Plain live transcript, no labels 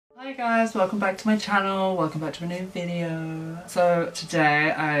Hi guys, welcome back to my channel, welcome back to a new video. So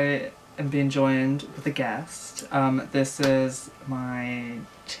today I am being joined with a guest. This is my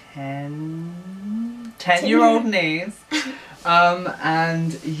 10-year-old niece.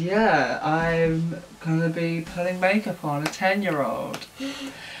 And yeah, I'm gonna be putting makeup on a 10-year-old.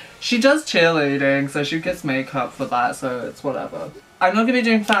 She does cheerleading, so she gets makeup for that, so it's whatever. I'm not going to be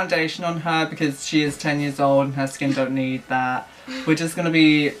doing foundation on her because she is 10 years old and her skin don't need that. We're just going to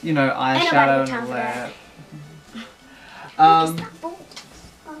be, you know, eyeshadow and lip. Oh,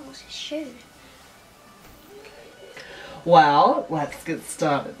 what's his shoe? Well, let's get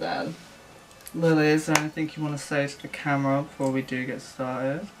started then. Lily, is there anything you want to say to the camera before we do get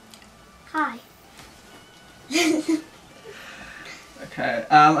started? Hi. Okay,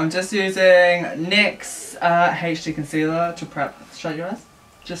 I'm just using NYX HD concealer to prep, shut your eyes,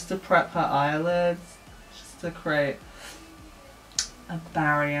 just to prep her eyelids, just to create a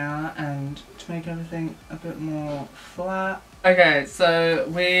barrier and to make everything a bit more flat. Okay, so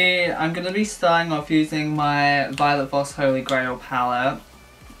I'm going to be starting off using my Violet Voss Holy Grail palette.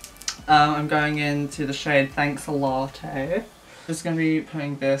 I'm going into the shade Thanks a Latte. Just going to be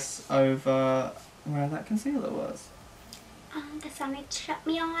putting this over where that concealer was. Does I need to shut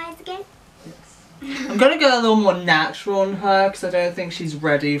my eyes again? Yes. I'm going to go a little more natural on her because I don't think she's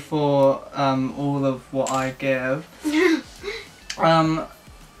ready for all of what I give.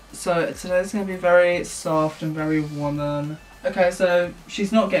 So today's going to be very soft and very woman. Okay, so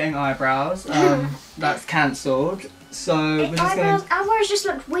she's not getting eyebrows. That's cancelled. So we're just eyebrows just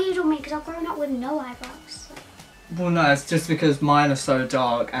looked weird on me because I've grown up with no eyebrows. So. Well, no, it's just because mine are so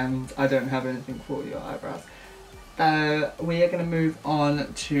dark and I don't have anything for your eyebrows. We are going to move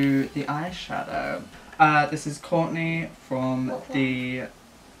on to the eyeshadow. This is Courtney from the...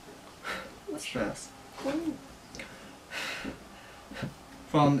 What's this? Ooh.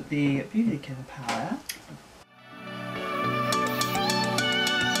 From the Beauty Killer palette.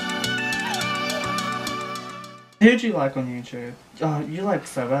 Who do you like on YouTube? Oh, you like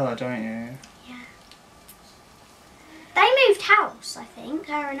Savella, don't you? Yeah. They moved house, I think,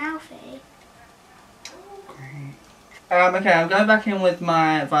 her and Alfie. Great. Okay, I'm going back in with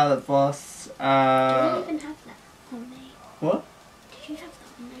my Violet Voss. Did you even have that on me? What? Did you have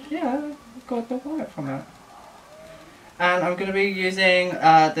that on me? Yeah, I've got the white from it. And I'm going to be using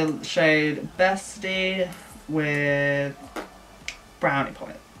the shade Bestie with Brownie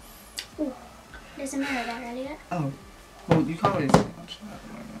Point. Ooh, there's a mirror there, Elliot. Oh, well, you can't really see much at the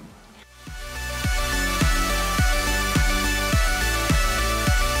moment.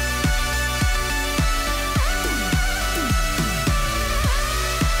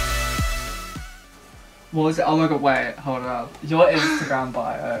 What was it? Oh my god, wait, hold up. Your Instagram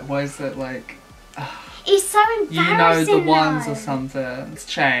bio, what is it like? It's so embarrassing. You know the ones or something. It's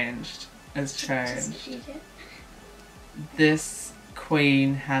changed. It's changed. This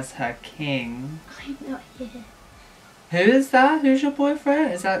queen has her king. I'm not here. Who is that? Who's your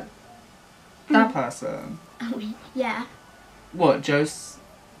boyfriend? Is that person? Oh, yeah. What, Jose?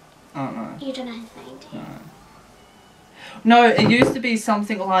 I don't know. You don't know his name, do you? No, it used to be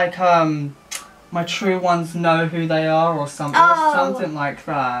something like, my true ones know who they are or something. Oh. Something like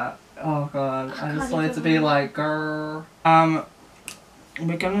that. Oh god, I just wanted to be like, grrr.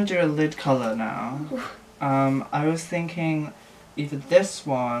 We're gonna do a lid colour now. I was thinking either this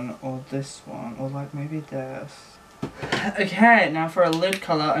one or like maybe this. Okay, now for a lid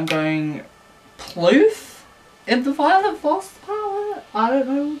colour, I'm going Ploof in the Violet Voss palette. I don't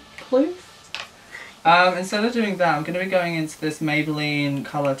know, Ploof. Instead of doing that, I'm going to be going into this Maybelline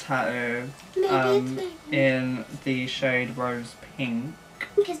Colour Tattoo in the shade Rose Pink.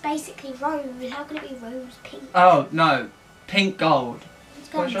 Because basically rose, how can it be rose pink? Oh, no. Pink gold.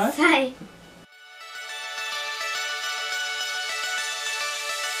 What should I say?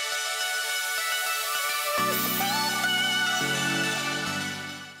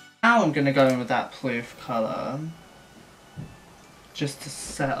 Now I'm going to go in with that Ploof colour. Just to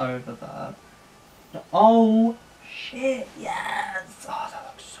set over that. Oh, shit, yes! Oh, that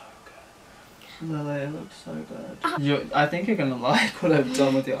looks so good. Lily, it looks so good. I think you're gonna like what I've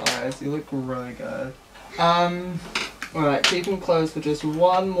done with your eyes. You look really good. Alright, keep them closed for just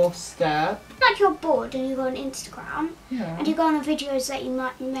one more step. Like you're bored and you go on Instagram. Yeah. And you go on the videos that you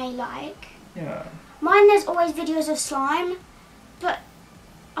may like. Yeah. Mine, there's always videos of slime. But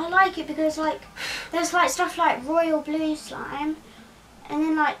I like it because, like, there's, like, stuff like royal blue slime. And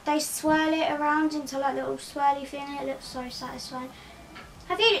then, like, they swirl it around into, like, little swirly thing. It looks so satisfying.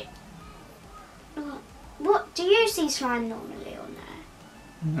 Have you... What, do you see slime normally on there?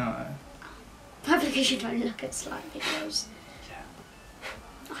 No. Probably because you don't look at slime videos. Yeah.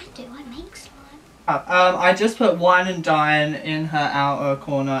 I do. I make slime. I just put wine and dine in her outer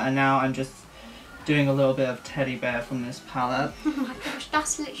corner, and now I'm just doing a little bit of teddy bear from this palette. Oh my gosh,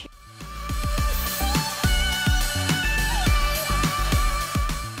 that's literally...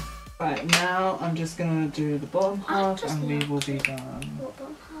 Right, now I'm just gonna do the bottom half and we will be done. What,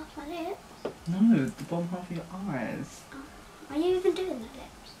 bottom half my lips? No, the bottom half of your eyes. Oh. Are you even doing the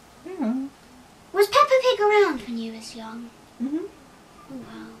lips? Yeah. Was Peppa Pig around when you was young? Mhm. Oh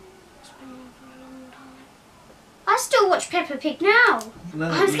wow. It's been on for a long time. I still watch Peppa Pig now.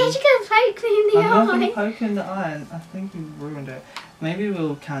 I'm scared you're going to poke me in the eye. I'm not going to poke in the eye, and I think you ruined it. Maybe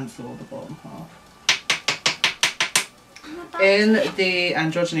we'll cancel the bottom half. In the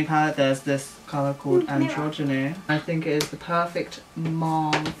androgyny palette, there's this colour called androgyny. I think it is the perfect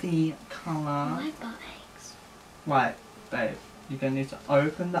mauve colour. My butt aches. Right, babe. You're going to need to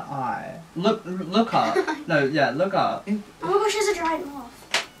open the eye. Look up. No, yeah, look up. Oh my gosh, there's a giant moth.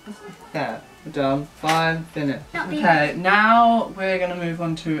 There, we're done. Fine, finished. Okay, now we're going to move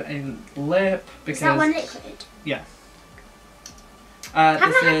on to a lip because... Is that one liquid? Yes. Haven't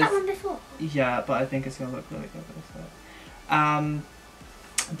I had that one before? Yeah, but I think it's going to look really good with it.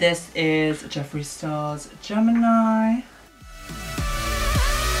 This is Jeffree Star's Gemini.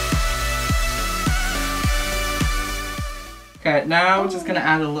 Okay, now we're just going to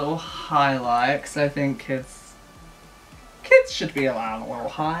add a little highlight because I think kids should be allowed a little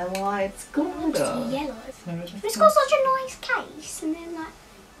highlights. It's yellow. So it's got such a nice case, and then like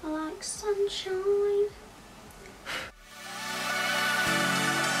I like sunshine.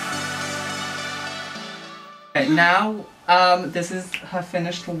 Okay, now this is her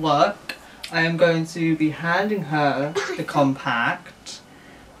finished look. I am going to be handing her the compact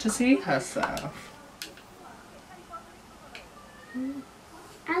to see herself.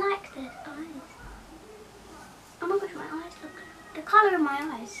 I like the eyes. Oh my gosh, my eyes look... The colour of my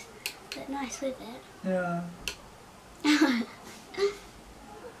eyes look nice with it. Yeah. I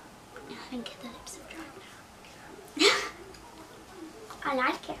think the lips have dried now. I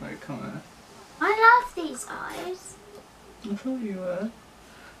like it. Wait, come on. I love these eyes. I thought you were.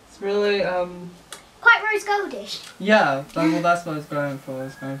 It's really, quite rose goldish. yeah, well that's what I was going for. I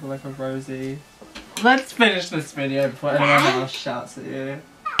was going for like a rosy... Let's finish this video before anyone else shouts at you.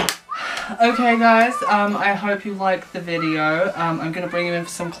 Okay guys, I hope you liked the video. I'm going to bring you in for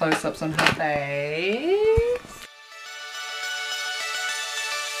some close-ups on her face.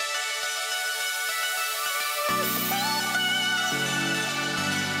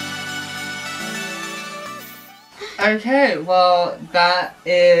 Okay, well that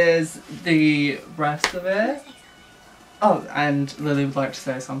is the rest of it. Oh, and Lily would like to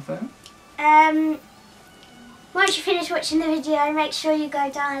say something. Once you finish watching the video, make sure you go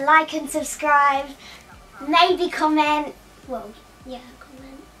down and like and subscribe. Maybe comment. Well, yeah,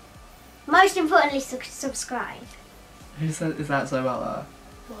 comment. Most importantly, subscribe. Who said, is that Zoella?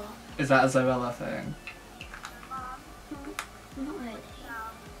 What? Is that a Zoella thing? Not really.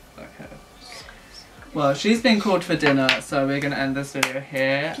 Okay. Well, she's been called for dinner, so we're going to end this video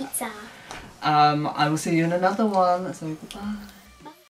here. Pizza. I will see you in another one, so goodbye.